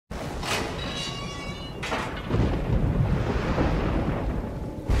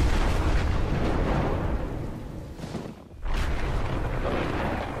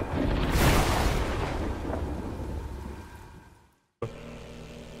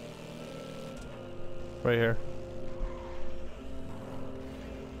Right here.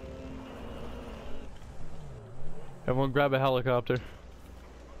 Everyone grab a helicopter.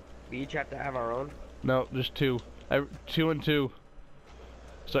 We each have to have our own? No, just two. 2 and 2.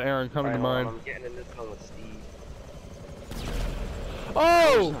 So Aaron, come into mine. I'm getting in this one with Steve.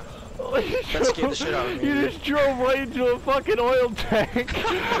 Oh! That scared the shit out of me. You just drove right into a fucking oil tank.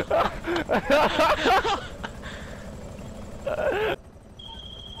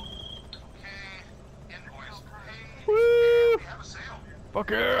 Woo!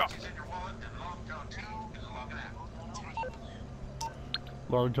 Fuck yeah!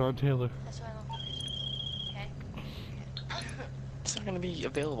 Long John Taylor. That's why I love the picture. Okay? It's not gonna be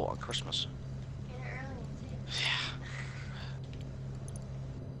available on Christmas. Get it early and see. Yeah.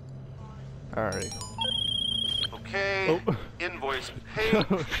 Alright. Okay. Oh. Invoice paid.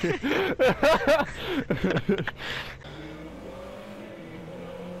 Oh, shit.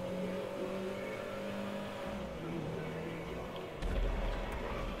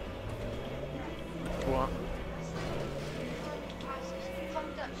 What?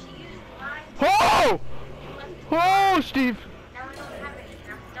 Oh! Oh, Steve!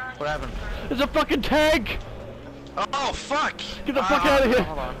 What happened? There's a fucking tank! Oh fuck! Get the fuck out of here!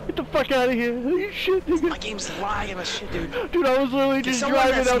 Hold on. Get the fuck out of here! You shit, nigga. My game's lagging as shit, dude. Dude, I was literally Can just someone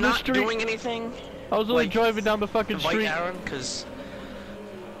driving that's down the not street. doing anything? I was literally like, driving down the fucking invite street. Aaron, cause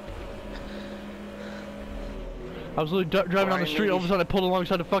I was literally driving down the street. All of a sudden, I pulled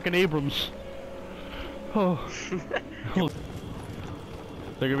alongside the fucking Abrams. Oh.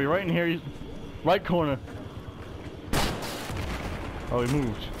 They're gonna be right in here. Right corner. Oh, he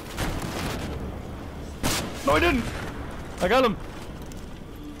moved. No, I didn't! I got him!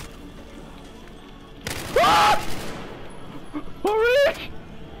 Ah! Oh, Rick!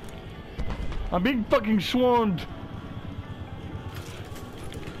 I'm being fucking swarmed!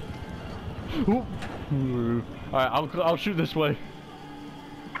 Alright, I'll shoot this way.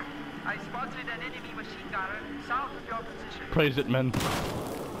 I spotted an enemy machine gunner south of your position. Praise it, men.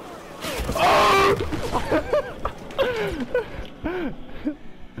 Oh!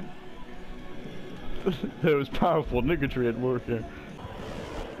 That was powerful niggatry at work here.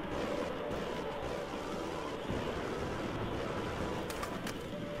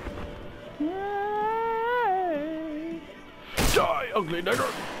 Die, ugly nigger!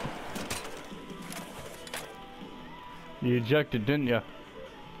 You ejected, didn't ya?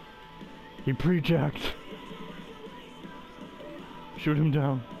 He pre-jacked. Shoot him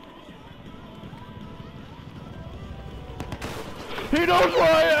down. He knows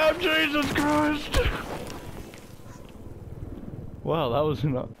where I am, Jesus Christ! Wow, that was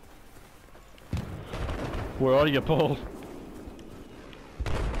enough. Where are you, Paul?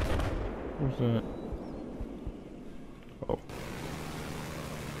 Where's that? Oh.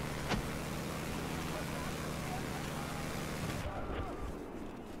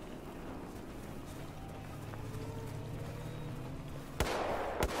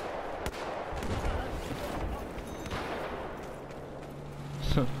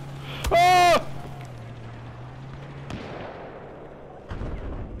 Ah!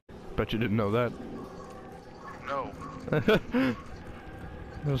 Bet you didn't know that. No.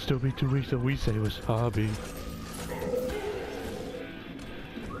 It'll still be 2 weeks that we say was hobby.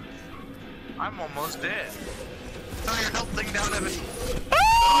 I'm almost dead. Throw your health thing down, Evan.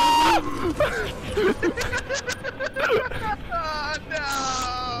 Oh,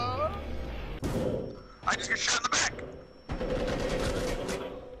 no! I just got shot in the back.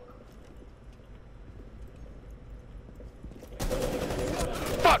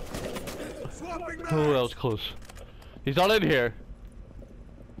 Fuck! Oh, that was close. He's not in here.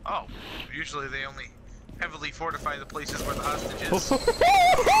 Oh, usually they only heavily fortify the places where the hostage is.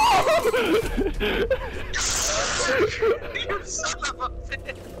 You son of a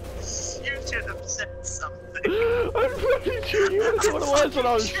bitch! You should have said something. I'm fucking sure you know what it was when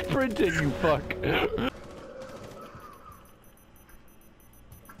I was sprinting, you fuck.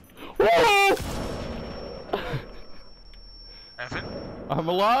 Whoa! Evan? I'm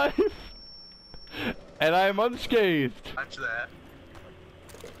alive! And I am unscathed. Touch that.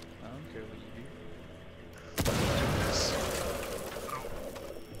 I don't care what you do.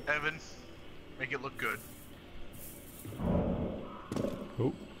 Oh. Evan, make it look good.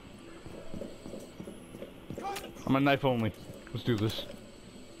 Oh. I'm a knife only. Let's do this.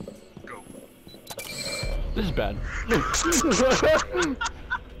 Go. This is bad. Man,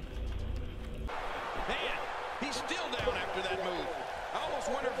 he's still down after that move. I almost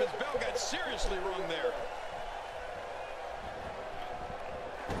wonder if his bell got seriously wrong there.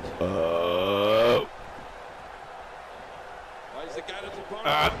 He's the guy that's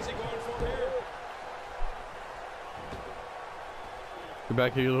opponent. What's he going for here? Get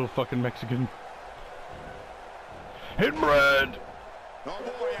back here, you little fucking Mexican. Hit bread! Oh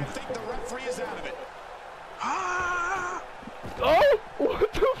boy, I think the referee is out of it. Oh!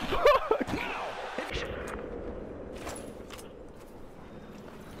 What the fuck?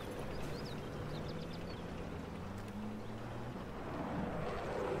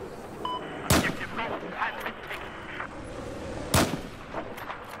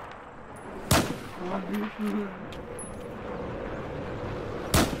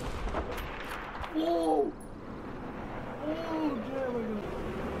 Whoa! Oh, damn,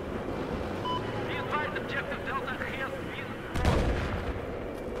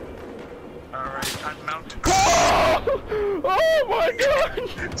 Alright, I'm mounted. Oh my god!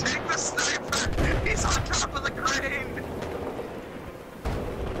 Take the sniper! He's on top of the crane!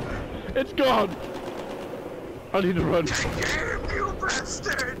 It's gone! I need to run. Take him, you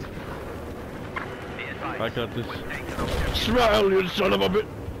bastard! I got this. Smile, you son of a bit!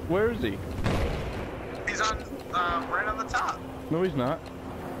 Where is he? He's on, right on the top. No, he's not.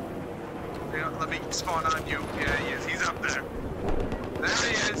 Yeah, let me spawn on you. Yeah, he is. He's up there. There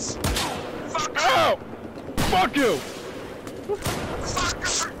he is. Fuck him! Ow! Fuck you!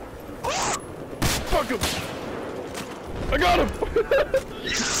 Fucker! Oh! Fuck him! I got him!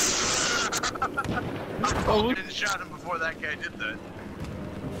 I didn't shot him before that guy did that.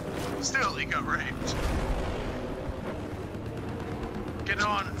 Still, he got raped. Get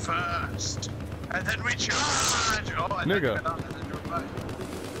on first. And then we charge! Oh, I Nigga. Get on and then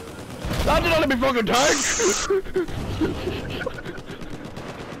revive. I did not let me fucking tag!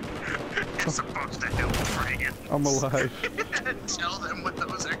 You're supposed to help Reagan. I'm alive. And tell them when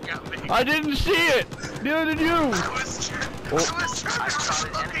those are coming. I didn't see it! Neither did you! I was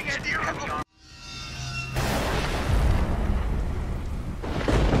trying looking at you!